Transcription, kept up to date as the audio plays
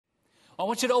I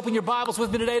want you to open your Bibles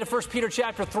with me today to 1 Peter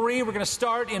chapter 3. We're going to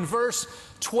start in verse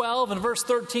 12 and verse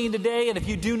 13 today. And if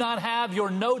you do not have your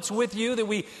notes with you that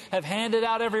we have handed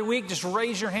out every week, just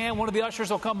raise your hand. One of the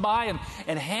ushers will come by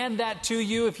and hand that to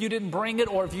you if you didn't bring it,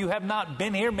 or if you have not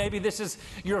been here. Maybe this is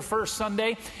your first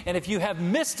Sunday. And if you have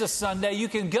missed a Sunday, you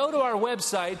can go to our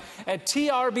website at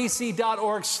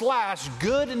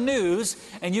trbc.org/good news,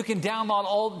 and you can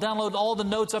download all the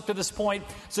notes up to this point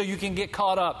so you can get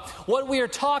caught up. What we are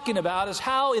talking about is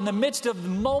how in the midst of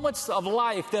moments of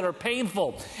life that are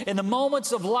painful, in the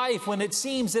moments of life when it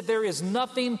seems that there is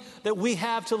nothing that we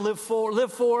have to live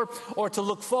for, or to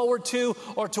look forward to,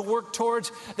 or to work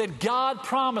towards, that God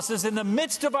promises in the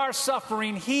midst of our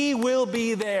suffering, He will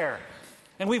be there.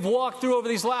 And we've walked through over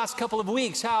these last couple of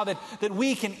weeks how that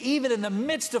we can, even in the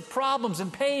midst of problems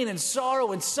and pain and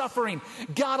sorrow and suffering,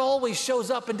 God always shows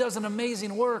up and does an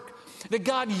amazing work. That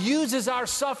God uses our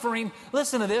suffering,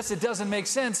 listen to this, it doesn't make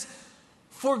sense,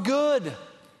 for good.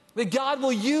 That God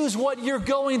will use what you're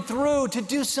going through to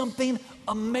do something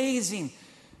amazing.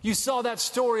 You saw that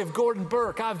story of Gordon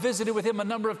Burke. I visited with him a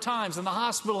number of times in the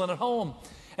hospital and at home.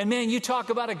 And man, you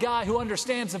talk about a guy who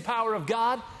understands the power of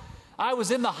God. I was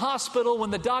in the hospital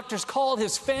when the doctors called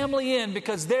his family in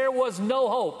because there was no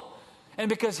hope. And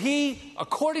because he,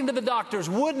 according to the doctors,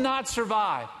 would not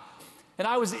survive. And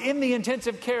I was in the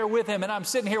intensive care with him, and I'm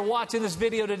sitting here watching this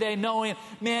video today knowing,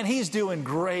 man, he's doing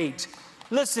great.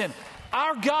 Listen,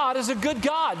 our God is a good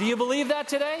God. Do you believe that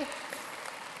today?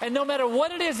 And no matter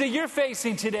what it is that you're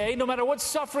facing today, no matter what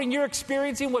suffering you're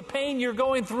experiencing, what pain you're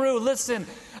going through, listen,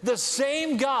 the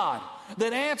same God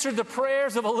that answered the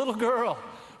prayers of a little girl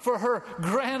for her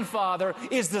grandfather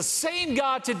is the same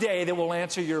God today that will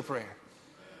answer your prayer.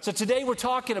 So today we're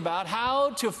talking about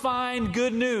how to find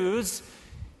good news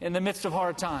in the midst of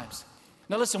hard times.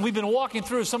 Now listen, we've been walking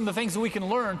through some of the things that we can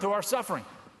learn through our suffering.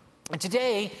 And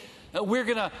today we're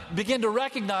going to begin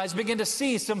to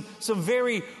see some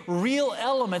very real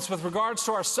elements with regards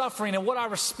to our suffering and what our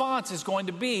response is going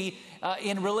to be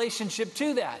in relationship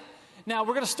to that. Now,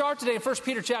 we're going to start today in 1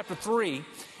 Peter chapter 3,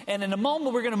 and in a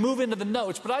moment we're going to move into the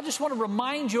notes, but I just want to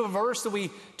remind you of a verse that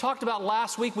we talked about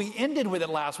last week. We ended with it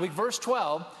last week, verse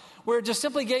 12, where it just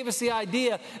simply gave us the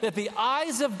idea that the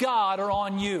eyes of God are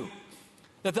on you.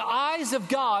 That the eyes of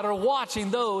God are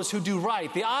watching those who do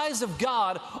right. The eyes of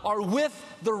God are with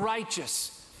the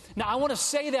righteous. Now, I want to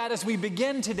say that as we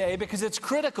begin today because it's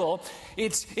critical.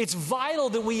 It's vital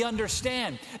that we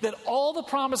understand that all the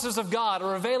promises of God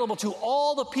are available to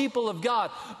all the people of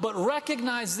God. But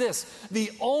recognize this,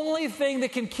 the only thing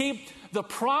that can keep the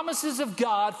promises of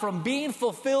God from being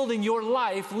fulfilled in your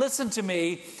life, listen to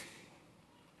me,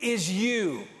 is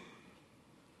you.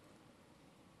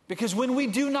 Because when we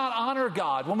do not honor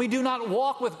God, when we do not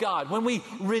walk with God, when we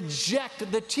reject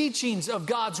the teachings of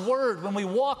God's Word, when we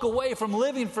walk away from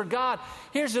living for God,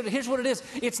 here's what it is.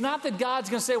 It's not that God's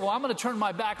going to say, well, I'm going to turn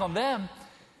my back on them.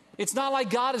 It's not like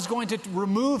God is going to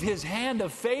remove His hand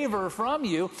of favor from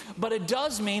you, but it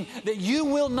does mean that you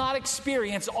will not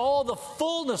experience all the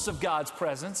fullness of God's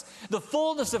presence, the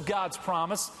fullness of God's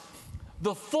promise,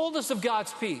 the fullness of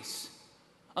God's peace,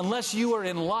 unless you are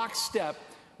in lockstep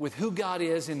with who God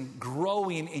is and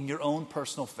growing in your own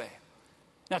personal faith.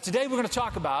 Now, today we're going to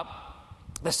talk about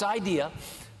this idea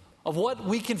of what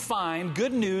we can find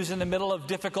good news in the middle of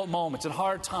difficult moments and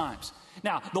hard times.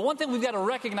 Now, the one thing we've got to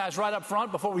recognize right up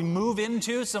front before we move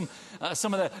into some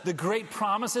of the great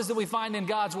promises that we find in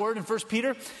God's Word in 1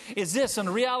 Peter is this, and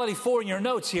reality 4 in your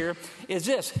notes here is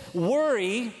this: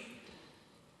 worry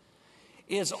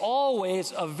is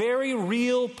always a very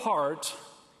real part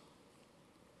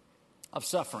of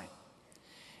suffering.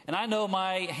 And I know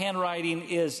my handwriting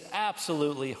is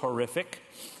absolutely horrific,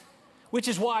 which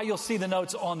is why you'll see the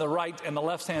notes on the right and the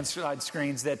left-hand side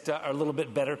screens that are a little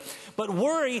bit better. But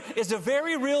worry is a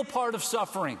very real part of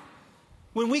suffering.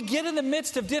 When we get in the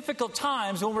midst of difficult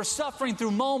times, when we're suffering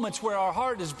through moments where our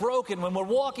heart is broken, when we're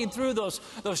walking through those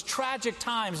tragic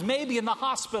times, maybe in the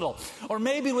hospital, or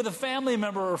maybe with a family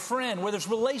member or a friend, where there's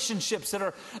relationships that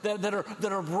are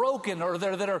broken, or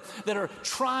that are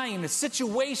trying,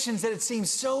 situations that it seems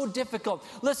so difficult.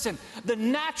 Listen, the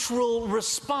natural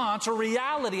response or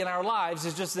reality in our lives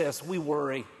is just this: we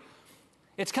worry.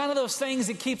 It's kind of those things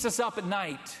that keeps us up at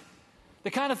night. The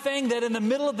kind of thing that in the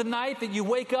middle of the night that you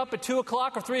wake up at 2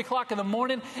 o'clock or 3 o'clock in the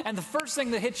morning, and the first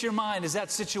thing that hits your mind is that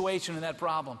situation and that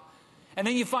problem. And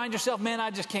then you find yourself, man,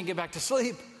 I just can't get back to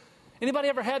sleep. Anybody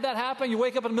ever had that happen? You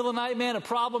wake up in the middle of the night, man, a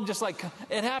problem just like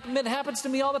it happened. It happens to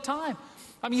me all the time.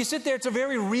 I mean, you sit there, it's a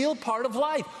very real part of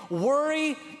life.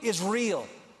 Worry is real.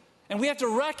 And we have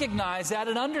to recognize that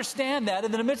and understand that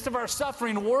in the midst of our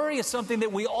suffering, worry is something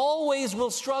that we always will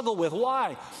struggle with.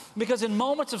 Why? Because in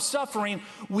moments of suffering,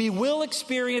 we will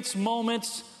experience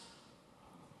moments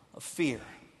of fear.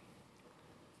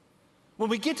 When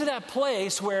we get to that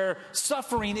place where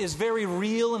suffering is very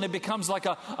real and it becomes like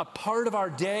a part of our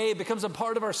day, it becomes a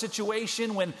part of our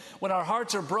situation, when our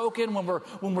hearts are broken, when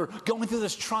we're going through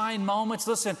this trying moments,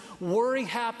 listen, worry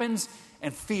happens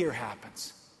and fear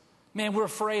happens. Man, we're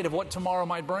afraid of what tomorrow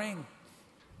might bring.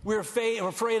 We're afraid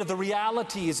of the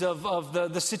realities of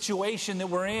the situation that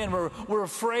we're in. We're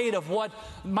afraid of what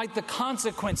might the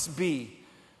consequence be.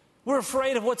 We're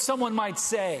afraid of what someone might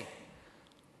say.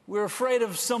 We're afraid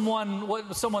of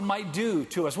what someone might do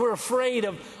to us. We're afraid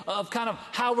of kind of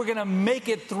how we're going to make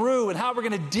it through and how we're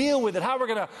going to deal with it, how we're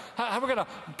going to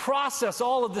process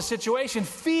all of the situation.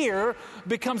 Fear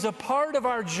becomes a part of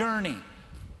our journey.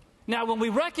 Now, when we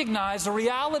recognize the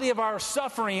reality of our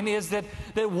suffering is that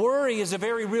worry is a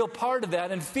very real part of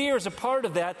that and fear is a part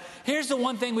of that, here's the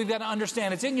one thing we've got to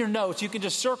understand. It's in your notes. You can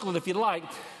just circle it if you like.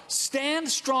 Stand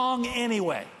strong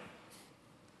anyway.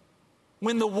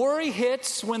 When the worry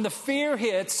hits, when the fear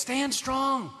hits, stand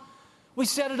strong. We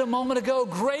said it a moment ago,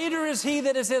 greater is He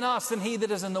that is in us than he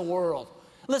that is in the world.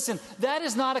 Listen, that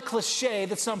is not a cliche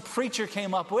that some preacher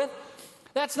came up with.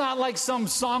 That's not like some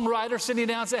songwriter sitting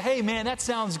down and say, hey man, that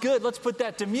sounds good, let's put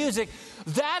that to music.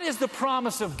 That is the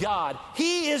promise of God.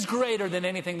 He is greater than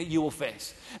anything that you will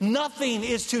face. Nothing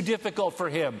is too difficult for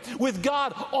Him. With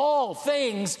God, all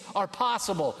things are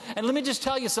possible. And let me just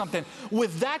tell you something.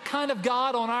 With that kind of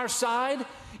God on our side,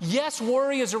 yes,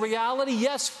 worry is a reality.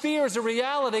 Yes, fear is a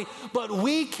reality. But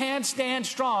we can stand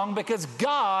strong because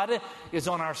God is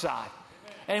on our side.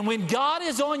 And when God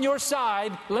is on your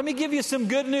side, let me give you some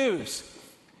good news.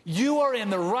 You are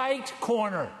in the right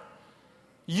corner.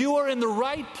 You are in the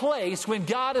right place when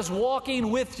God is walking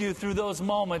with you through those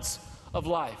moments of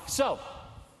life. So,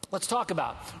 let's talk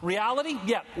about reality.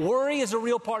 Yeah, worry is a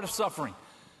real part of suffering.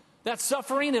 That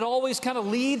suffering, it always kind of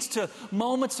leads to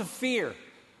moments of fear.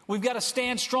 We've got to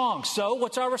stand strong. So,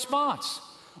 what's our response?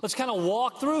 Let's kind of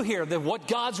walk through here what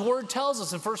God's Word tells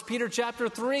us in 1 Peter chapter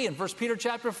 3 and 1 Peter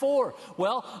chapter 4.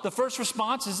 Well, the first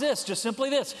response is this, just simply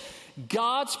this.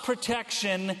 God's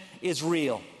protection is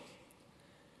real.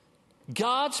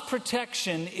 God's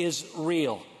protection is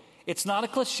real. It's not a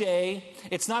cliche.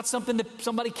 It's not something that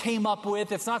somebody came up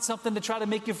with. It's not something to try to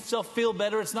make yourself feel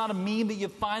better. It's not a meme that you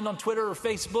find on Twitter or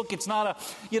Facebook. It's not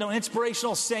an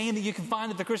inspirational saying that you can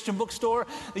find at the Christian bookstore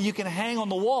that you can hang on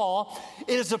the wall.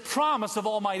 It is a promise of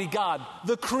Almighty God,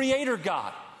 the Creator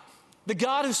God, the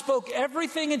God who spoke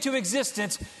everything into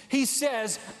existence. He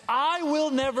says, I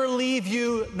will never leave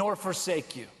you nor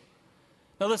forsake you.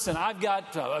 Now listen, I've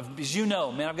got, as you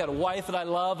know, man, I've got a wife that I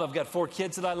love. I've got 4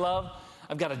 kids that I love.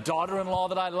 I've got a daughter-in-law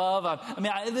that I love.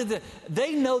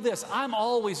 They know this. I'm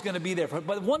always going to be there.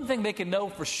 But one thing they can know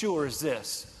for sure is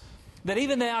this, that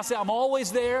even though I say I'm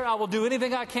always there, I will do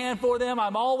anything I can for them,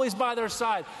 I'm always by their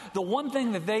side. The one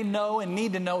thing that they know and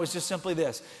need to know is just simply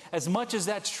this. As much as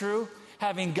that's true,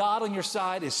 having God on your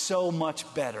side is so much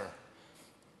better.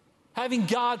 Having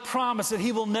God promise that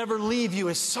He will never leave you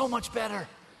is so much better.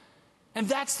 And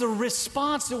that's the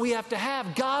response that we have to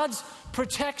have. God's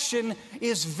protection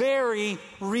is very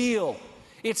real.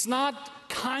 It's not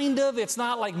kind of, it's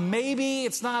not like maybe,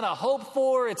 it's not a hope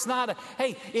for, it's not a,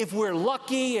 hey, if we're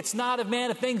lucky, it's not a,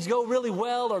 man, if things go really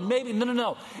well, or maybe,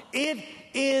 no. It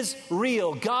is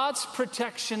real. God's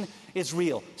protection is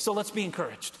real. So let's be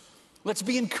encouraged. Let's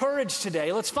be encouraged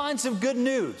today. Let's find some good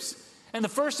news. And the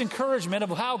first encouragement of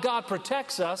how God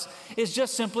protects us is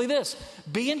just simply this.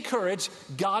 Be encouraged.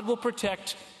 God will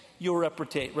protect your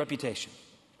reputation.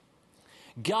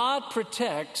 God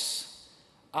protects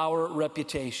our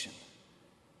reputation.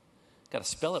 Got to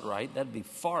spell it right. That'd be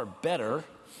far better.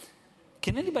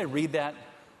 Can anybody read that?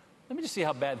 Let me just see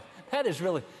how bad. That is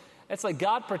really, it's like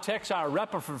God protects our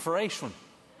reputation.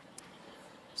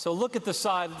 So look at the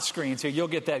side of the screens here. You'll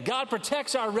get that. God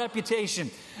protects our reputation.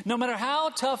 No matter how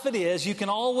tough it is, you can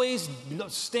always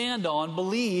stand on,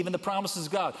 believe in the promises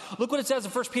of God. Look what it says in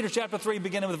 1 Peter chapter 3,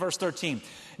 beginning with verse 13.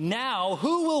 Now,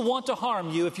 who will want to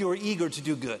harm you if you are eager to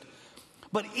do good?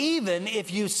 But even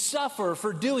if you suffer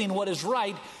for doing what is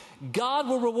right, God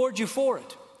will reward you for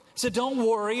it. So don't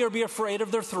worry or be afraid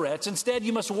of their threats. Instead,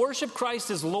 you must worship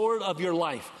Christ as Lord of your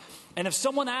life. And if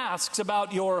someone asks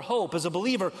about your hope as a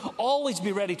believer, always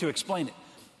be ready to explain it.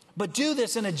 But do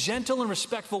this in a gentle and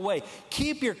respectful way.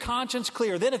 Keep your conscience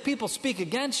clear. Then if people speak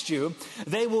against you,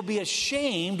 they will be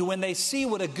ashamed when they see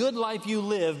what a good life you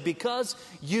live because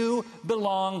you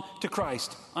belong to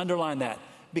Christ. Underline that.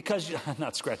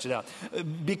 Not scratch it out.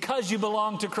 Because you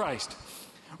belong to Christ.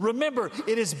 Remember,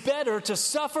 it is better to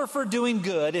suffer for doing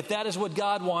good, if that is what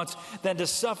God wants, than to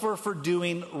suffer for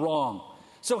doing wrong.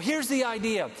 So here's the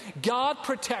idea. God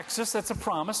protects us. That's a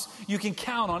promise. You can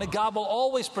count on it. God will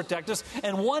always protect us.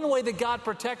 And one way that God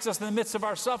protects us in the midst of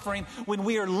our suffering when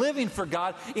we are living for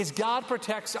God is God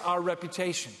protects our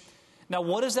reputation. Now,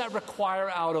 what does that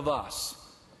require out of us?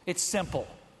 It's simple.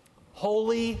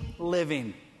 Holy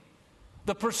living.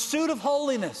 The pursuit of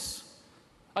holiness.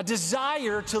 A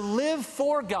desire to live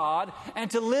for God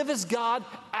and to live as God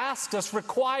asks us,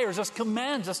 requires us,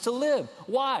 commands us to live.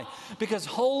 Why? Because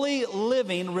holy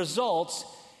living results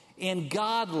in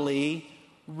godly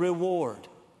reward.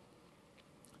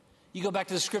 You go back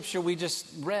to the scripture we just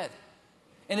read,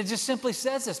 and it just simply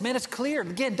says this. Man, it's clear.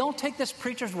 Again, don't take this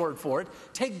preacher's word for it.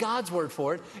 Take God's word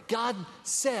for it. God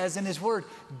says in His word,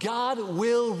 God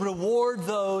will reward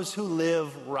those who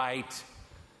live right.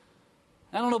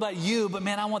 I don't know about you, but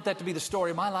man, I want that to be the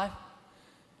story of my life.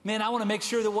 Man, I want to make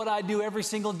sure that what I do every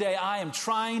single day, I am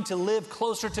trying to live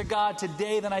closer to God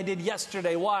today than I did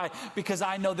yesterday. Why? Because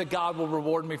I know that God will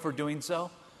reward me for doing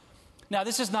so. Now,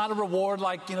 this is not a reward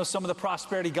like, some of the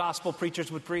prosperity gospel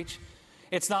preachers would preach.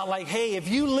 It's not like, hey, if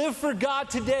you live for God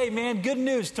today, man, good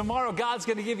news. Tomorrow, God's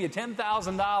going to give you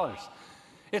 $10,000.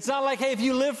 It's not like, hey, if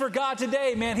you live for God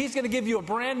today, man, He's going to give you a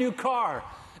brand new car.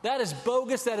 That is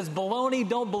bogus. That is baloney.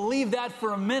 Don't believe that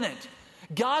for a minute.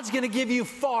 God's going to give you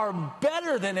far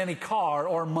better than any car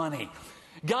or money.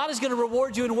 God is going to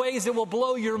reward you in ways that will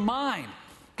blow your mind.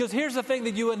 Because here's the thing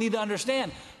that you need to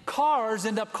understand. Cars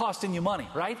end up costing you money,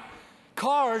 right?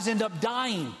 Cars end up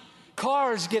dying.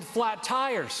 Cars get flat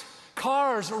tires.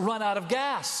 Cars run out of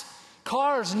gas.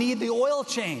 Cars need the oil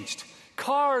changed.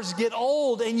 Cars get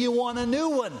old and you want a new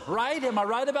one, right? Am I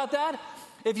right about that?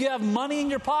 If you have money in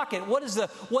your pocket,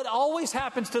 what always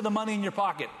happens to the money in your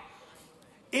pocket?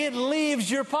 It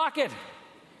leaves your pocket.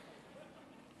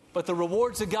 But the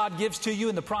rewards that God gives to you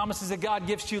and the promises that God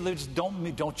gives to you,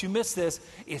 don't you miss this,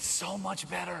 it's so much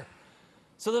better.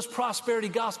 So those prosperity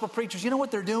gospel preachers, you know what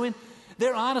they're doing?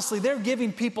 They're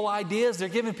giving people ideas. They're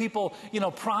giving people,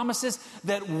 promises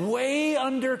that way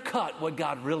undercut what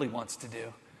God really wants to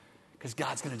do. Because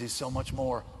God's going to do so much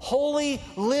more. Holy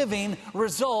living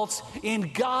results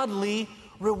in godly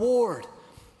reward.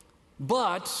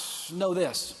 But know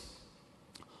this.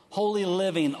 Holy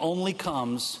living only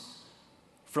comes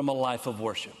from a life of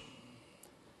worship.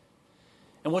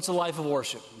 And what's a life of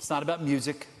worship? It's not about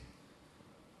music.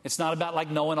 It's not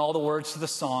about knowing all the words to the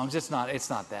songs. It's not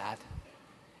that.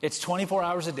 It's 24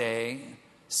 hours a day,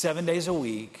 7 days a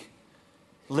week,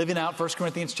 living out 1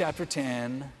 Corinthians chapter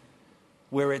 10,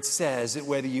 where it says that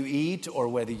whether you eat or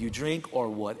whether you drink or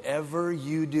whatever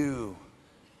you do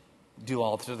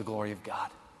all to the glory of God.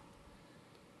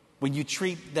 When you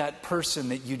treat that person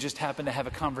that you just happen to have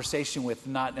a conversation with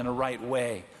not in a right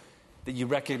way, that you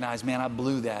recognize, man, I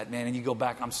blew that, man, and you go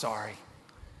back, I'm sorry.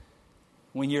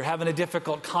 When you're having a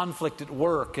difficult conflict at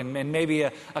work and maybe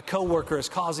a coworker is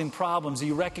causing problems,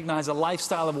 you recognize a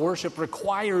lifestyle of worship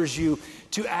requires you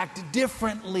to act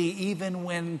differently even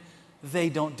when they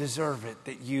don't deserve it,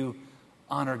 that you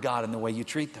honor God in the way you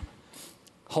treat them.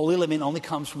 Holy living only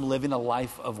comes from living a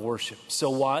life of worship. So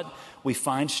what? We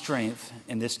find strength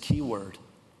in this key word,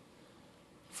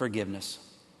 forgiveness.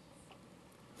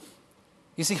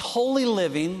 You see, holy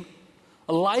living,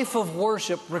 a life of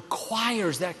worship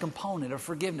requires that component of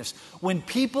forgiveness. When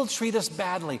people treat us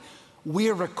badly, we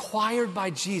are required by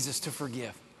Jesus to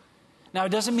forgive. Now, it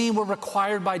doesn't mean we're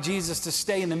required by Jesus to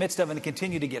stay in the midst of it and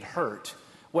continue to get hurt,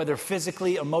 whether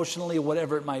physically, emotionally, or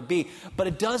whatever it might be. But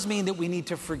it does mean that we need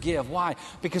to forgive. Why?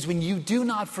 Because when you do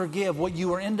not forgive, what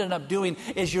you are ending up doing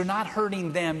is you're not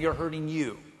hurting them, you're hurting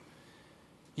you.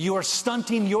 You are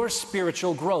stunting your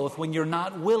spiritual growth when you're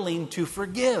not willing to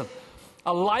forgive.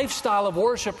 A lifestyle of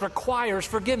worship requires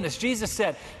forgiveness. Jesus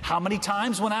said, how many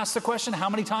times, when asked the question, how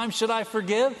many times should I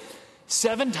forgive?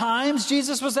 7 times,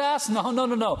 Jesus was asked?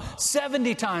 No.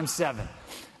 70 times 7.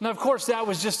 Now, of course, that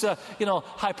was just a,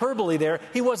 hyperbole there.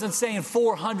 He wasn't saying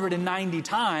 490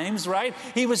 times, right?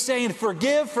 He was saying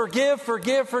forgive.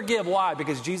 Why?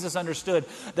 Because Jesus understood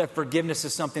that forgiveness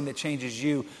is something that changes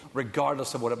you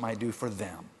regardless of what it might do for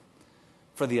them,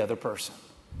 for the other person.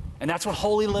 And that's what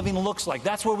holy living looks like.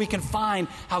 That's where we can find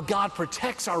how God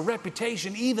protects our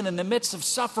reputation even in the midst of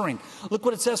suffering. Look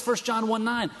what it says, 1 John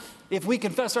 1:9. If we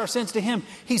confess our sins to Him,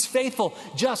 He's faithful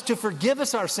just to forgive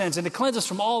us our sins and to cleanse us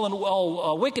from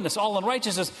all wickedness, all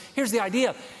unrighteousness. Here's the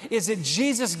idea, is that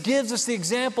Jesus gives us the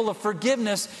example of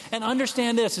forgiveness. And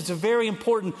understand this, it's a very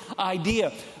important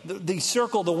idea. The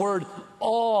circle the word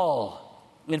all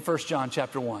in 1 John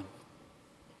chapter 1.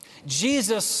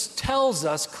 Jesus tells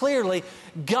us clearly,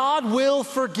 God will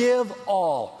forgive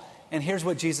all. And here's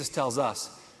what Jesus tells us.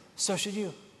 So should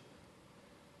you.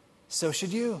 So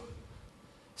should you.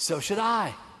 So should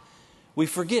I. We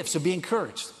forgive, so be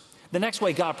encouraged. The next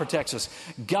way God protects us.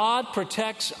 God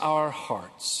protects our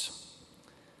hearts.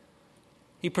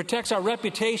 He protects our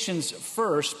reputations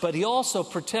first, but He also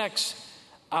protects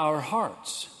our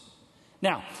hearts.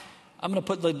 Now, I'm going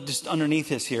to put just underneath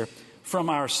this here. From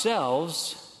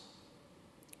ourselves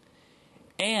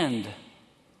and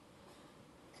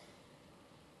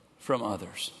from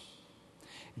others.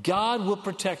 God will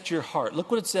protect your heart. Look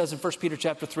what it says in 1 Peter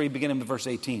chapter 3, beginning with verse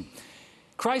 18.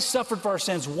 Christ suffered for our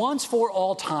sins once for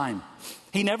all time.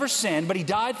 He never sinned, but He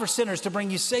died for sinners to bring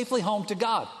you safely home to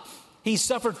God. He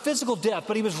suffered physical death,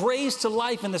 but He was raised to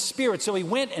life in the Spirit. So He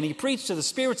went and He preached to the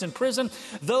spirits in prison,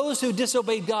 those who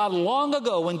disobeyed God long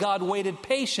ago when God waited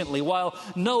patiently while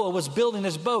Noah was building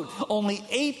his boat. Only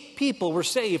 8 people were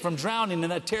saved from drowning in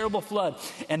that terrible flood.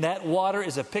 And that water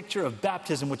is a picture of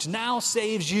baptism, which now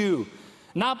saves you.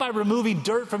 Not by removing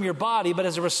dirt from your body, but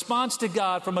as a response to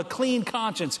God from a clean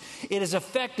conscience. It is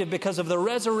effective because of the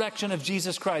resurrection of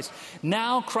Jesus Christ.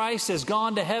 Now Christ has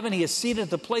gone to heaven. He is seated at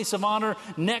the place of honor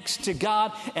next to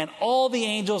God, and all the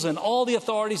angels and all the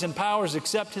authorities and powers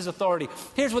accept His authority.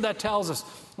 Here's what that tells us.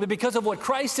 That because of what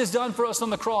Christ has done for us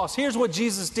on the cross, here's what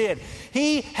Jesus did.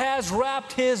 He has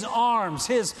wrapped His arms,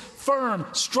 His firm,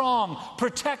 strong,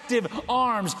 protective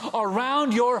arms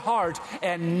around your heart,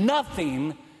 and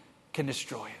nothing can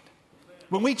destroy it.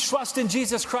 When we trust in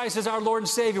Jesus Christ as our Lord and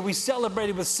Savior, we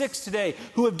celebrated with 6 today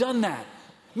who have done that.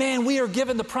 Man, we are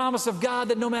given the promise of God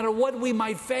that no matter what we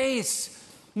might face,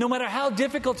 no matter how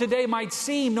difficult today might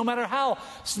seem, no matter how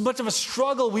much of a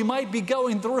struggle we might be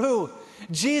going through,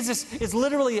 Jesus is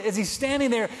literally, as He's standing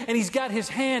there and He's got His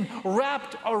hand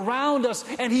wrapped around us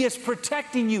and He is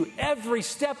protecting you every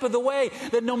step of the way,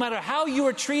 that no matter how you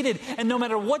are treated and no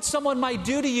matter what someone might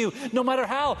do to you, no matter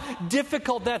how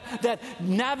difficult that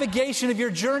navigation of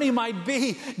your journey might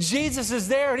be, Jesus is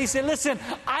there and He said, listen,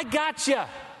 I got you.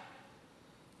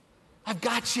 I've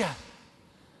got you.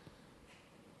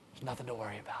 There's nothing to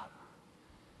worry about.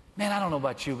 Man, I don't know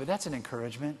about you, but that's an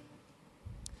encouragement.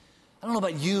 I don't know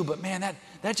about you, but man,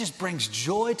 that just brings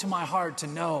joy to my heart to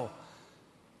know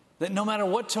that no matter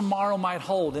what tomorrow might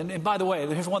hold, and by the way,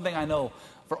 here's one thing I know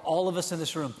for all of us in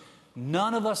this room,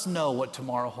 none of us know what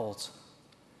tomorrow holds.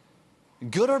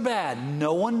 Good or bad,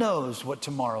 no one knows what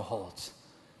tomorrow holds.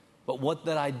 But what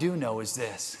that I do know is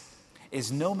this,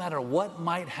 is no matter what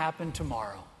might happen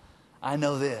tomorrow, I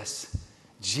know this,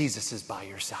 Jesus is by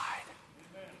your side.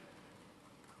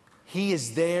 He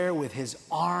is there with His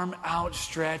arm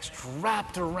outstretched,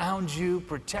 wrapped around you,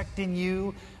 protecting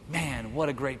you. Man, what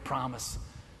a great promise.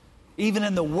 Even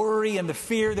in the worry and the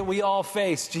fear that we all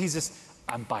face, Jesus,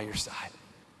 I'm by your side.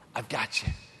 I've got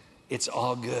you. It's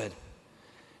all good.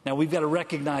 Now, we've got to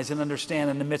recognize and understand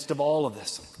in the midst of all of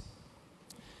this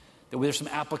that there's some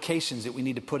applications that we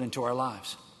need to put into our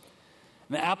lives.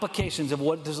 And the applications of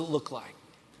what does it look like.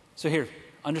 So here,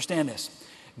 understand this.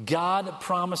 God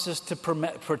promises to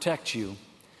protect you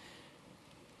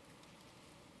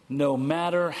no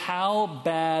matter how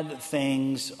bad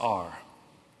things are.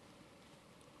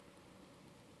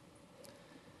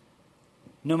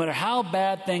 No matter how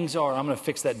bad things are, I'm going to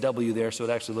fix that W there so it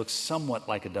actually looks somewhat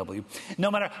like a W. No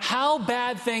matter how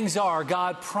bad things are,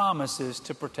 God promises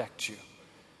to protect you.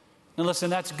 And listen,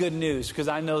 that's good news because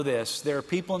I know this. There are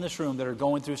people in this room that are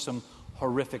going through some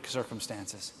horrific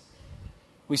circumstances.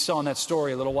 We saw in that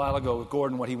story a little while ago with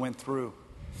Gordon what he went through.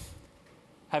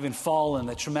 Having fallen,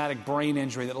 a traumatic brain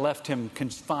injury that left him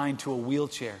confined to a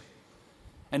wheelchair.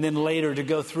 And then later to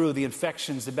go through the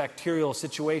infections, the bacterial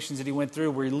situations that he went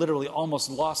through where he literally almost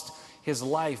lost his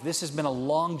life. This has been a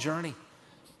long journey.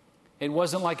 It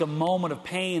wasn't like a moment of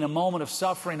pain, a moment of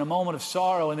suffering, a moment of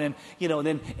sorrow, and then,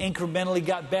 then incrementally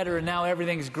got better and now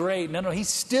everything's great. No, he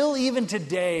still even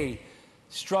today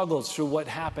struggles through what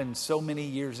happened so many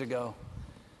years ago.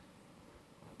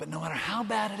 But no matter how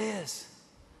bad it is,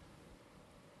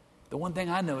 the one thing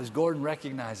I know is Gordon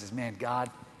recognizes, man, God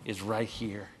is right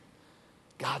here.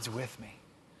 God's with me.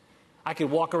 I could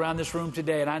walk around this room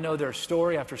today and I know there's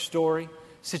story after story,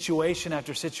 situation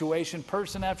after situation,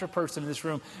 person after person in this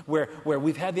room where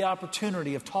we've had the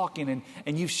opportunity of talking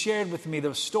and you've shared with me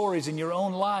those stories in your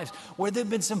own lives where there have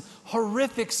been some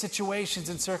horrific situations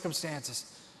and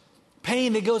circumstances.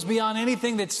 Pain that goes beyond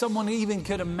anything that someone even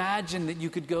could imagine that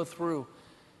you could go through.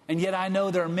 And yet I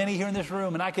know there are many here in this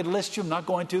room, and I could list you. I'm not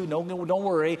going to. No, don't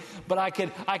worry. But I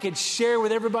could share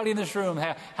with everybody in this room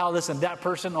how listen, that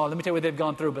person, let me tell you what they've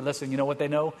gone through. But listen, you know what they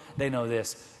know? They know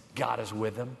this. God is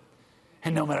with them.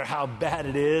 And no matter how bad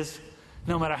it is,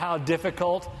 no matter how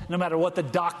difficult, no matter what the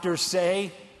doctors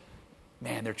say,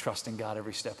 man, they're trusting God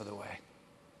every step of the way.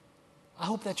 I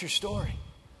hope that's your story.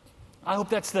 I hope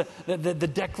that's the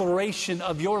declaration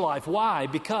of your life. Why?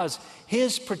 Because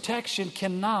His protection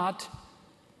cannot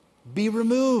be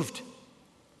removed.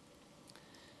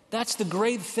 That's the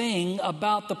great thing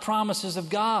about the promises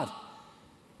of God.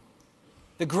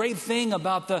 The great thing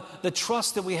about the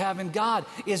trust that we have in God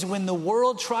is when the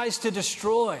world tries to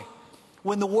destroy,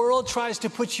 when the world tries to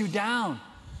put you down,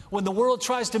 when the world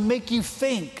tries to make you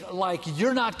think like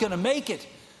you're not going to make it,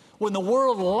 when the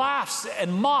world laughs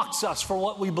and mocks us for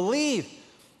what we believe,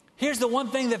 here's the one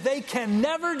thing that they can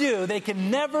never do. They can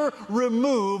never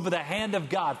remove the hand of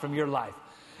God from your life.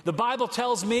 The Bible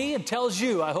tells me and tells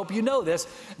you, I hope you know this,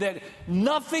 that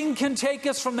nothing can take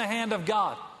us from the hand of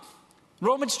God.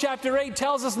 Romans chapter 8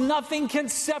 tells us nothing can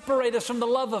separate us from the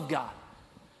love of God.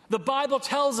 The Bible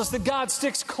tells us that God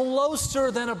sticks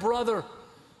closer than a brother.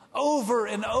 Over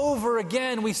and over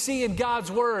again, we see in God's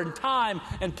Word, time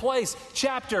and place,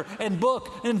 chapter and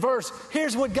book and verse.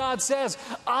 Here's what God says: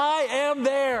 I am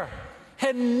there,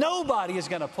 and nobody is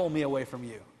going to pull me away from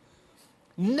you.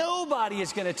 Nobody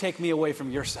is going to take me away from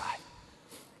your side.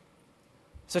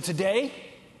 So today,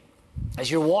 as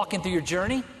you're walking through your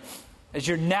journey, as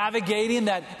you're navigating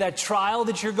that trial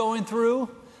that you're going through,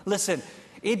 listen,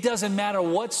 it doesn't matter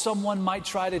what someone might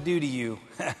try to do to you.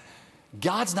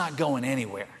 God's not going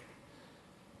anywhere.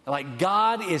 Like,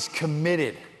 God is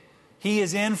committed. He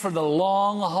is in for the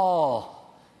long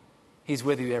haul. He's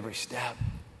with you every step.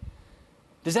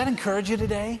 Does that encourage you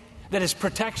today? That His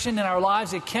protection in our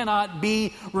lives, it cannot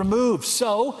be removed.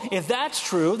 So, if that's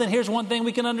true, then here's one thing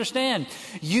we can understand.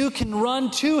 You can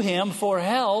run to Him for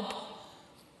help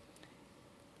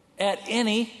at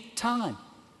any time.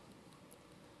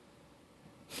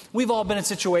 We've all been in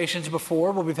situations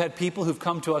before where we've had people who've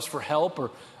come to us for help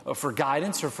or for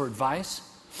guidance or for advice.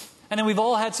 And then we've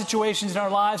all had situations in our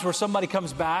lives where somebody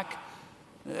comes back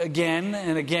again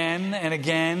and again and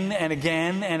again and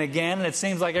again and again. And it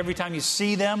seems like every time you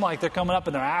see them, like they're coming up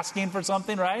and they're asking for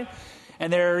something, right?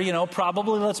 And they're,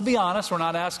 probably, let's be honest, we're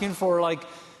not asking for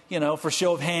for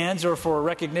show of hands or for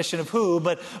recognition of who,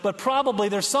 but probably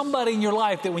there's somebody in your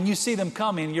life that when you see them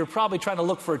coming, you're probably trying to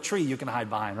look for a tree you can hide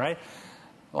behind, right?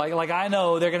 Like I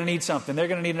know they're going to need something. They're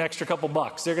going to need an extra couple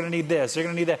bucks. They're going to need this. They're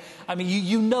going to need that. I mean,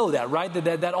 you know that, right?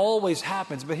 That always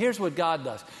happens. But here's what God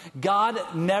does. God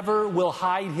never will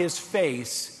hide His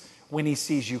face when He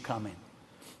sees you coming.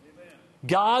 Amen.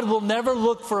 God will never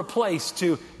look for a place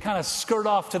to kind of skirt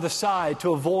off to the side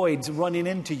to avoid running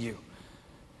into you.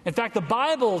 In fact, the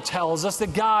Bible tells us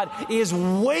that God is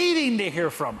waiting to hear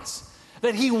from us.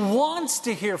 That He wants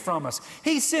to hear from us.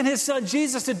 He sent His Son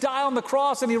Jesus to die on the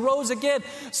cross, and He rose again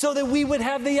so that we would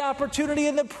have the opportunity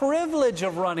and the privilege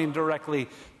of running directly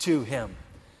to Him.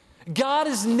 God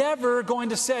is never going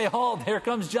to say, oh, there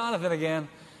comes Jonathan again.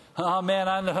 Oh man,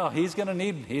 I know he's going to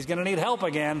need help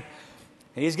again.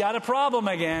 He's got a problem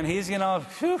again.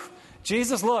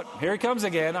 Jesus, look, here He comes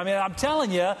again. I mean, I'm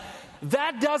telling you,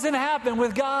 that doesn't happen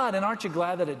with God. And aren't you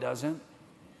glad that it doesn't?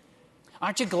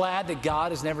 Aren't you glad that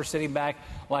God is never sitting back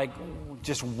like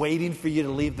just waiting for you to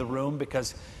leave the room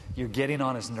because you're getting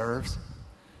on His nerves?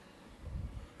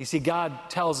 You see, God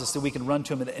tells us that we can run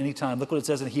to Him at any time. Look what it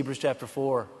says in Hebrews chapter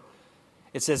 4.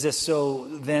 It says this: so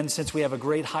then, since we have a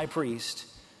great high priest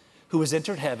who has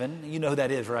entered heaven, you know who that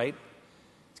is, right?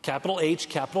 It's capital H,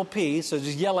 capital P. So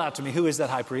just yell out to me, who is that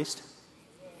high priest?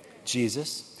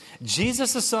 Jesus.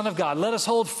 Jesus, the Son of God. Let us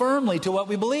hold firmly to what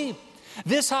we believe.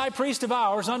 This high priest of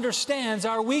ours understands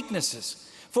our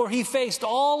weaknesses, for He faced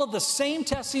all of the same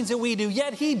testings that we do,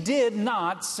 yet He did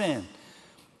not sin.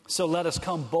 So let us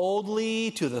come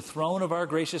boldly to the throne of our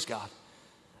gracious God.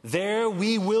 There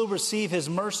we will receive His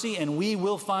mercy, and we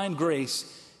will find grace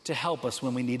to help us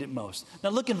when we need it most.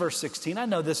 Now look in verse 16. I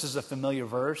know this is a familiar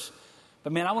verse,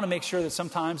 but man, I want to make sure that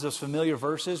sometimes those familiar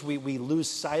verses, we lose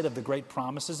sight of the great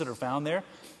promises that are found there.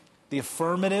 The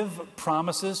affirmative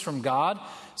promises from God.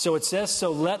 So it says,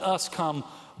 so let us come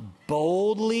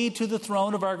boldly to the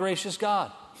throne of our gracious God.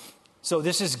 So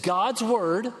this is God's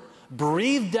word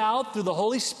breathed out through the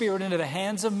Holy Spirit into the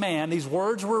hands of man. These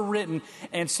words were written.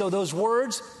 And so those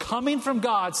words coming from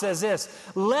God says this: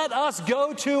 let us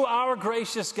go to our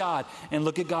gracious God. And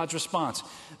look at God's response.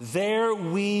 There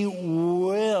we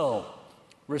will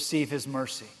receive His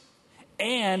mercy.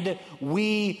 And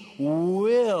we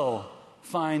will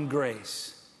find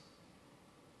grace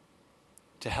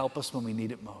to help us when we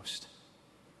need it most.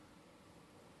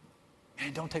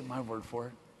 And don't take my word for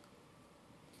it.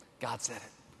 God said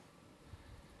it.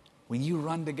 When you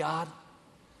run to God,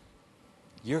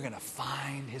 you're going to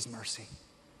find His mercy.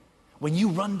 When you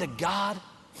run to God,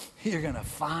 you're going to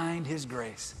find His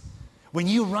grace. When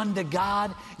you run to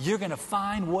God, you're going to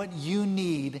find what you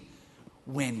need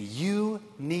when you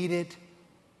need it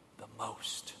the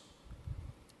most.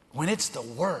 When it's the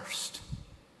worst.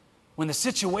 When the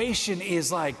situation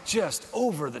is like just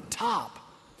over the top.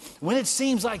 When it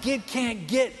seems like it can't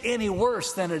get any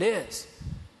worse than it is.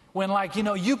 When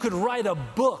you could write a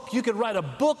book. You could write a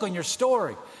book on your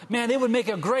story. Man, it would make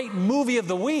a great movie of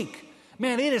the week.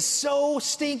 Man, it is so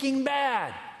stinking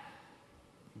bad.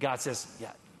 God says,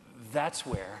 yeah, that's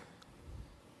where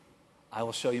I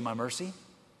will show you my mercy.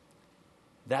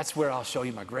 That's where I'll show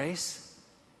you my grace.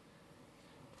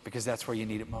 Because that's where you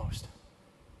need it most.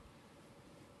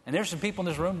 And there's some people in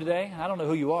this room today, I don't know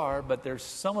who you are, but there's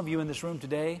some of you in this room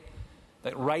today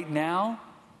that right now,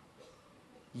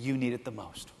 you need it the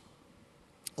most.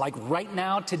 Like right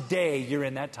now, today, you're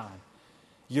in that time.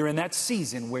 You're in that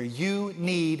season where you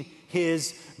need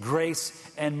His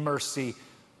grace and mercy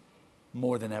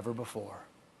more than ever before.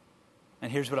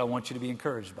 And here's what I want you to be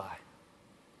encouraged by.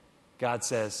 God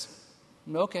says,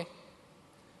 okay,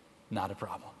 not a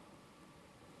problem.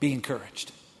 Be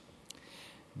encouraged.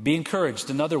 Be encouraged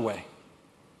another way,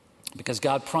 because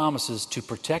God promises to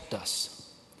protect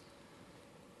us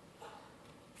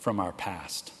from our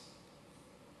past.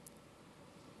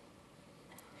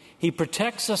 He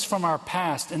protects us from our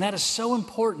past, and that is so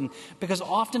important because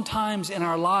oftentimes in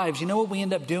our lives, you know what we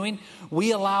end up doing?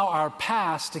 We allow our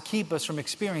past to keep us from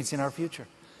experiencing our future.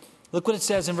 Look what it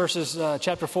says in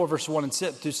chapter 4, verse 1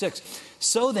 through 6.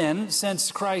 So then,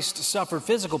 since Christ suffered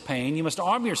physical pain, you must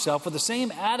arm yourself with the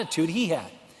same attitude He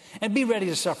had, and be ready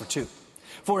to suffer too.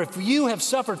 For if you have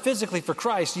suffered physically for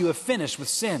Christ, you have finished with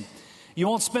sin. You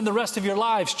won't spend the rest of your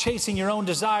lives chasing your own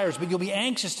desires, but you'll be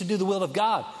anxious to do the will of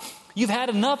God. You've had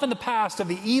enough in the past of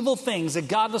the evil things that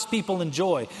godless people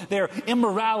enjoy. Their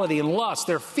immorality and lust,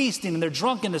 their feasting and their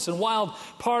drunkenness and wild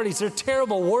parties, their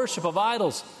terrible worship of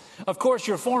idols. Of course,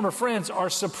 your former friends are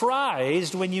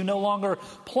surprised when you no longer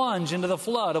plunge into the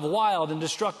flood of wild and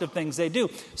destructive things they do.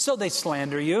 So they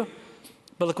slander you.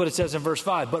 But look what it says in verse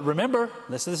 5. But remember,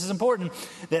 this is important,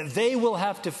 that they will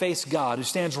have to face God, who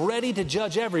stands ready to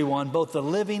judge everyone, both the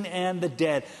living and the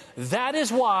dead. That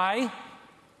is why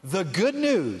the good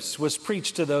news was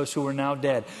preached to those who are now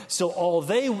dead. So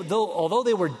although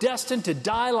they were destined to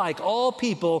die like all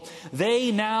people,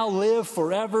 they now live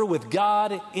forever with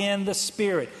God in the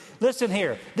Spirit. Listen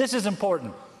here, this is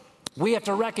important. We have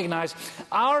to recognize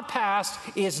our past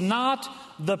is not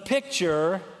the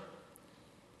picture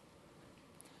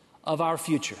of our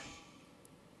future.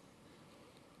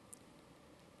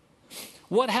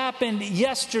 What happened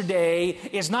yesterday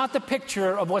is not the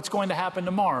picture of what's going to happen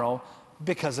tomorrow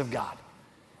because of God.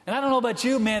 And I don't know about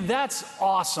you, man, that's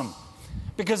awesome.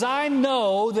 Because I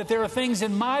know that there are things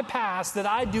in my past that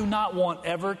I do not want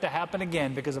ever to happen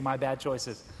again because of my bad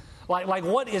choices. Like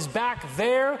what is back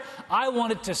there, I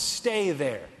want it to stay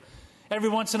there. Every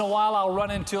once in a while, I'll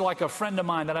run into like a friend of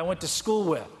mine that I went to school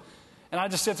with. And I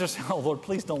just sit there and say, oh, Lord,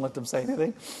 please don't let them say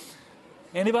anything.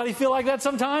 Anybody feel like that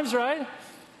sometimes, right?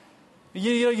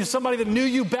 You somebody that knew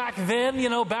you back then,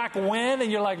 back when,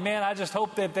 and you're like, man, I just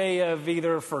hope that they have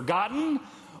either forgotten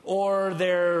or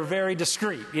they're very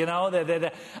discreet,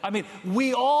 I mean,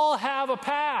 we all have a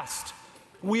past.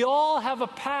 We all have a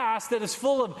past that is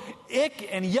full of ick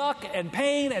and yuck and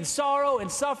pain and sorrow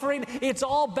and suffering. It's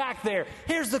all back there.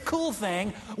 Here's the cool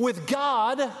thing. With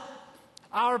God,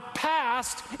 our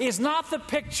past is not the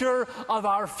picture of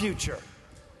our future,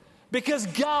 because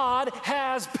God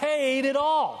has paid it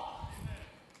all.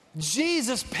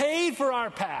 Jesus paid for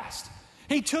our past.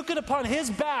 He took it upon His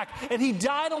back, and He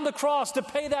died on the cross to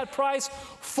pay that price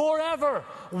forever,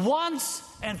 once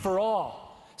and for all.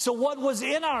 So what was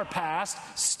in our past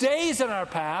stays in our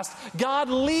past. God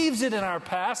leaves it in our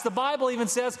past. The Bible even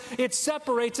says it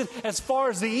separates it as far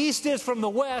as the east is from the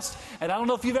west. And I don't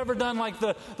know if you've ever done like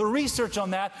the research on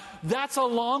that. That's a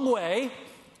long way.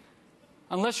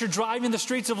 Unless you're driving the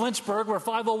streets of Lynchburg where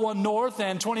 501 North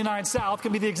and 29 South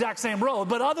can be the exact same road.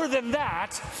 But other than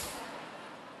that,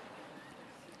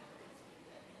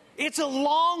 it's a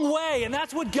long way, and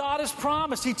that's what God has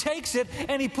promised. He takes it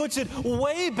and He puts it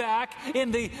way back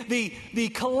in the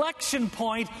collection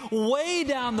point, way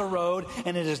down the road,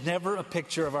 and it is never a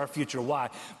picture of our future. Why?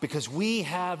 Because we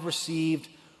have received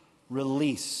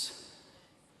release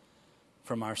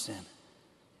from our sin.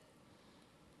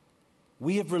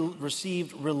 We have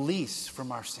received release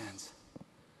from our sins.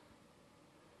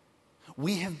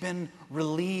 We have been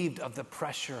relieved of the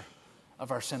pressure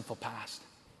of our sinful past.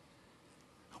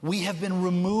 We have been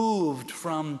removed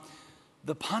from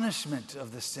the punishment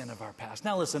of the sin of our past.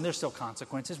 Now listen, there's still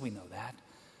consequences. We know that.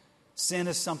 Sin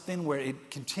is something where it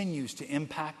continues to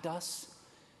impact us.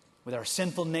 With our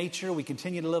sinful nature, we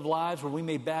continue to live lives where we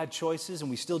made bad choices and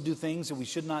we still do things that we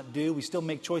should not do. We still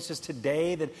make choices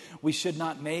today that we should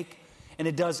not make. And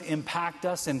it does impact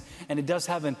us and it does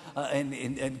have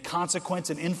a consequence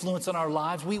and influence on our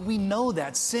lives. We know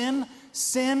that. Sin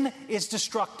is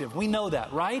destructive. We know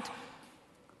that, right?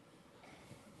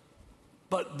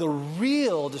 But the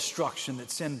real destruction that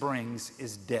sin brings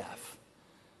is death.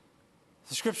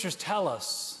 The scriptures tell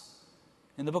us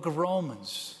in the book of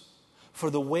Romans, for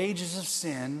the wages of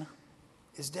sin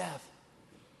is death.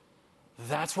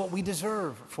 That's what we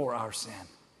deserve for our sin.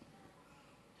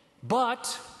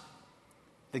 But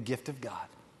the gift of God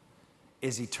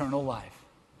is eternal life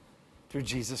through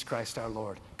Jesus Christ our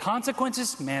Lord.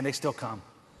 Consequences, man, they still come.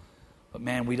 But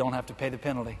man, we don't have to pay the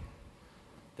penalty.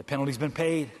 The penalty's been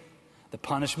paid. The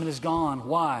punishment is gone.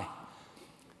 Why?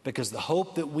 Because the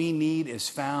hope that we need is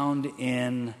found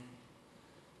in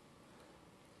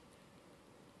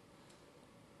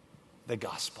the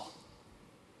gospel.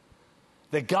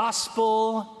 The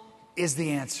gospel is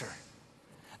the answer.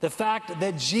 The fact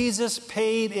that Jesus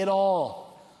paid it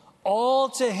all. All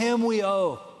to him we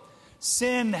owe.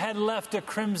 Sin had left a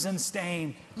crimson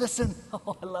stain. Listen,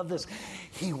 oh, I love this.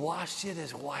 He washed it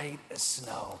as white as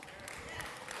snow.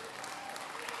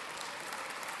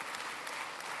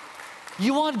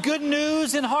 You want good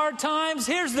news in hard times?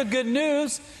 Here's the good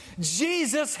news.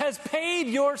 Jesus has paid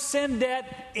your sin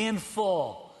debt in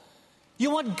full. You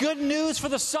want good news for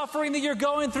the suffering that you're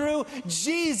going through?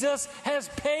 Jesus has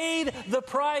paid the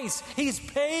price. He's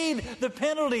paid the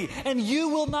penalty, and you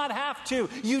will not have to.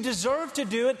 You deserve to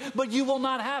do it, but you will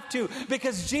not have to,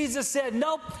 because Jesus said,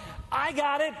 nope, I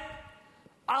got it.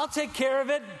 I'll take care of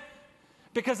it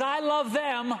because I love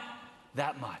them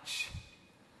that much.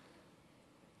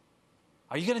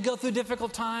 Are you going to go through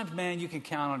difficult times? Man, you can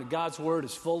count on it. God's word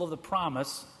is full of the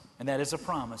promise, and that is a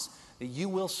promise, that you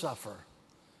will suffer.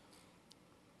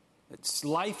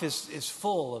 Life is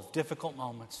full of difficult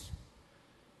moments.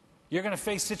 You're going to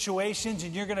face situations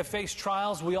and you're going to face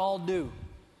trials. We all do.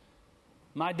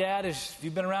 My dad is, if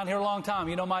you've been around here a long time,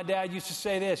 you know my dad used to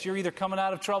say this: you're either coming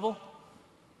out of trouble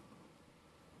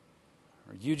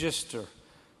or you just are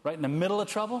right in the middle of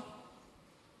trouble,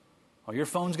 or your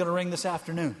phone's going to ring this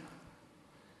afternoon.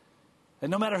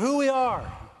 And no matter who we are,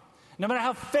 no matter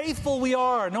how faithful we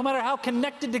are, no matter how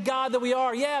connected to God that we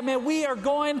are, yeah, man, we are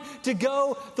going to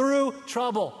go through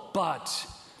trouble. But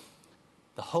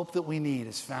the hope that we need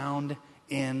is found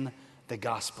in the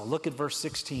gospel. Look at verse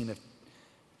 16 of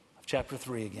chapter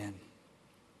 3 again.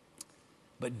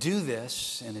 But do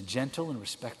this in a gentle and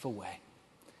respectful way.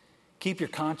 Keep your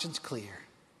conscience clear.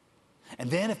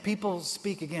 And then if people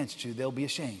speak against you, they'll be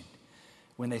ashamed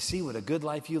when they see what a good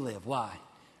life you live. Why?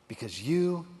 Because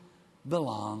you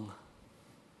belong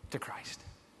to Christ.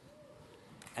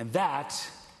 And that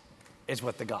is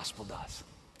what the gospel does.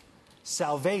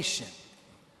 Salvation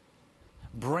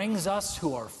brings us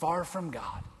who are far from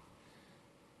God,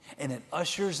 and it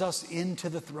ushers us into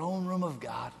the throne room of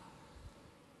God.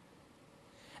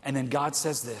 And then God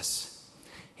says this: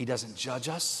 He doesn't judge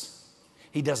us.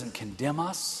 He doesn't condemn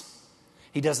us.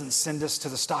 He doesn't send us to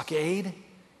the stockade.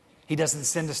 He doesn't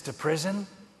send us to prison.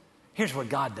 Here's what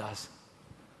God does.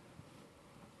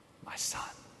 My son,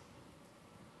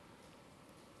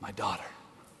 my daughter,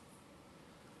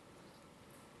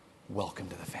 welcome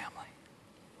to the family.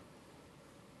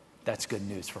 That's good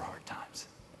news for hard times.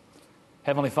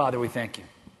 Heavenly Father, we thank you.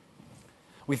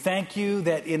 We thank you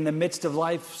that in the midst of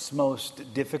life's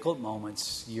most difficult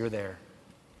moments, you're there.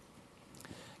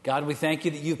 God, we thank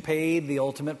you that you've paid the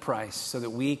ultimate price so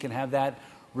that we can have that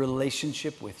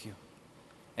relationship with you.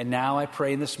 And now I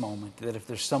pray in this moment that if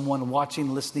there's someone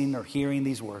watching, listening, or hearing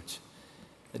these words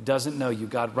that doesn't know you,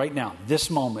 God, right now,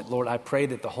 this moment, Lord, I pray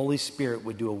that the Holy Spirit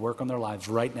would do a work on their lives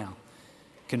right now.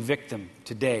 Convict them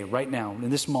today, right now, in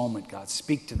this moment, God.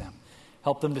 Speak to them.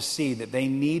 Help them to see that they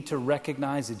need to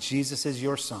recognize that Jesus is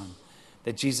your Son,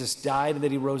 that Jesus died and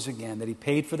that He rose again, that He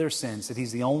paid for their sins, that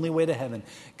He's the only way to heaven.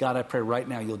 God, I pray right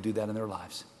now you'll do that in their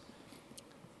lives.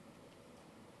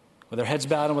 With their heads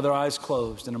bowed and with their eyes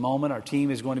closed, in a moment, our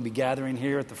team is going to be gathering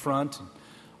here at the front. And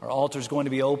our altar is going to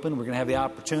be open. We're going to have the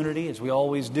opportunity, as we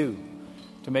always do,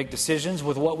 to make decisions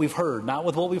with what we've heard. Not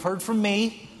with what we've heard from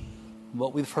me,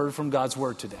 what we've heard from God's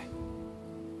Word today.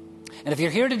 And if you're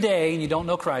here today and you don't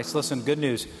know Christ, listen, good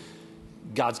news.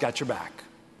 God's got your back.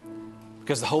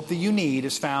 Because the hope that you need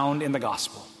is found in the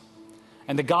gospel.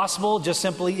 And the gospel just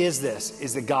simply is this,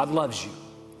 is that God loves you.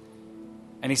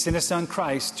 And He sent His Son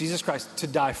Christ, Jesus Christ, to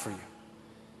die for you.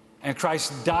 And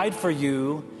Christ died for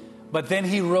you But then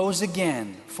he rose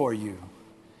again for you.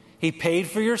 He paid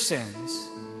for your sins.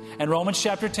 And Romans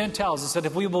chapter 10 tells us that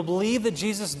if we will believe that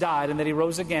Jesus died and that he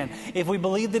rose again, if we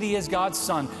believe that he is God's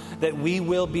Son, that we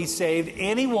will be saved.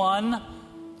 Anyone,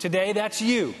 today that's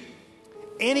you,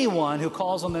 anyone who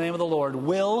calls on the name of the Lord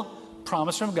will,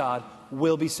 promise from God,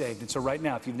 will be saved. And so right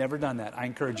now, if you've never done that, I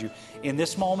encourage you, in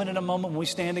this moment, in a moment when we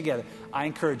stand together, I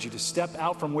encourage you to step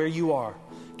out from where you are.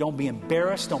 Don't be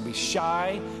embarrassed. Don't be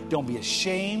shy. Don't be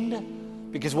ashamed.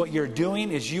 Because what you're doing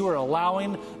is you are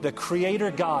allowing the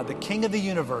Creator God, the King of the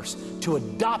universe, to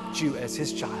adopt you as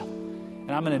his child.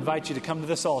 And I'm going to invite you to come to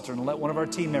this altar and let one of our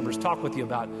team members talk with you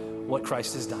about what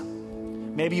Christ has done.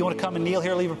 Maybe you want to come and kneel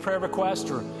here, leave a prayer request,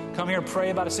 or come here and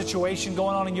pray about a situation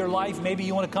going on in your life. Maybe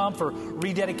you want to come for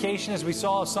rededication, as we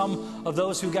saw some of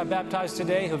those who got baptized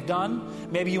today have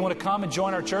done. Maybe you want to come and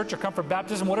join our church or come for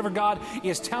baptism. Whatever God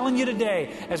is telling you today,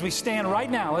 as we stand right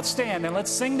now, let's stand and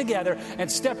let's sing together and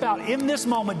step out in this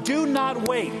moment. Do not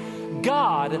wait.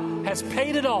 God has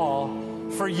paid it all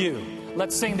for you.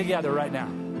 Let's sing together right now.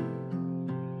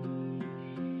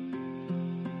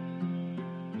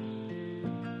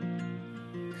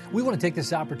 We want to take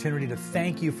this opportunity to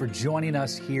thank you for joining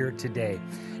us here today.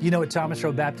 You know, at Thomas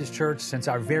Road Baptist Church, since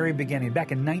our very beginning,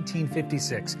 back in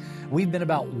 1956, we've been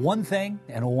about one thing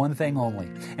and one thing only,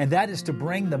 and that is to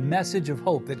bring the message of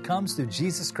hope that comes through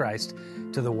Jesus Christ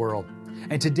to the world.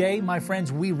 And today, my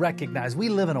friends, we recognize we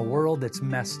live in a world that's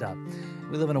messed up.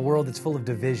 We live in a world that's full of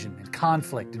division and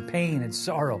conflict and pain and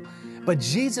sorrow. But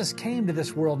Jesus came to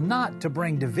this world not to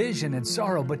bring division and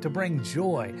sorrow, but to bring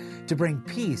joy, to bring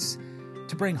peace,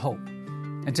 to bring hope.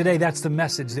 And today, that's the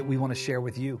message that we want to share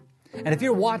with you. And if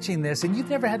you're watching this and you've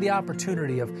never had the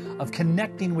opportunity of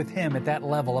connecting with him at that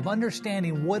level, of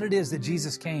understanding what it is that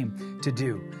Jesus came to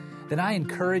do, then I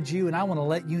encourage you and I want to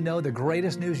let you know the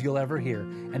greatest news you'll ever hear.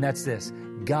 And that's this: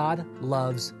 God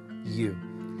loves you.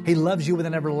 He loves you with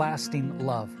an everlasting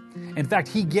love. In fact,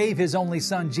 he gave his only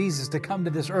son, Jesus, to come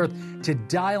to this earth, to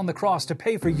die on the cross, to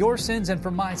pay for your sins and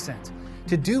for my sins,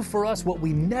 to do for us what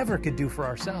we never could do for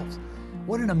ourselves.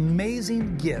 What an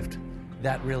amazing gift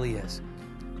that really is.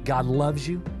 God loves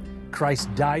you.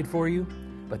 Christ died for you.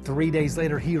 But 3 days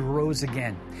later, he rose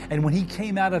again. And when he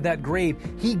came out of that grave,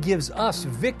 he gives us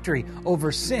victory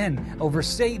over sin, over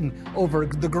Satan, over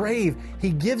the grave.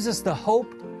 He gives us the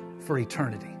hope for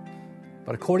eternity.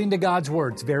 But according to God's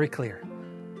word, it's very clear.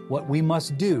 What we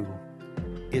must do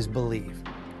is believe.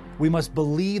 We must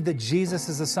believe that Jesus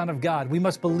is the Son of God. We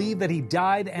must believe that he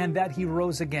died and that he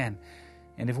rose again.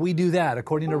 And if we do that,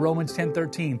 according to Romans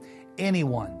 10:13,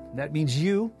 anyone, that means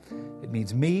you, it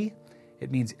means me,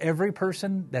 it means every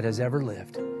person that has ever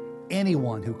lived,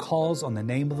 anyone who calls on the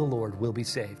name of the Lord will be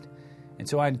saved. And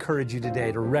so I encourage you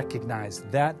today to recognize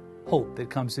that hope that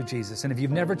comes through Jesus. And if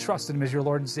you've never trusted him as your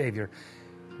Lord and Savior,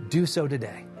 do so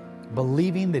today,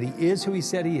 believing that he is who he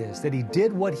said he is, that he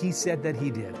did what he said that he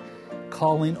did,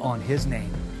 calling on his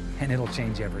name, and it'll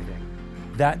change everything.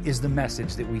 That is the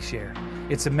message that we share.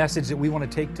 It's a message that we want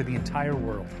to take to the entire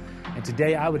world. And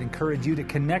today I would encourage you to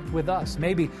connect with us,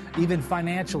 maybe even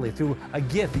financially through a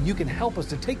gift that you can help us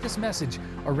to take this message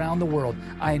around the world.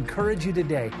 I encourage you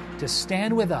today to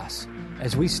stand with us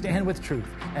as we stand with truth,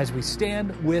 as we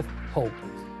stand with hope,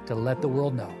 to let the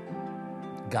world know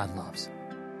God loves.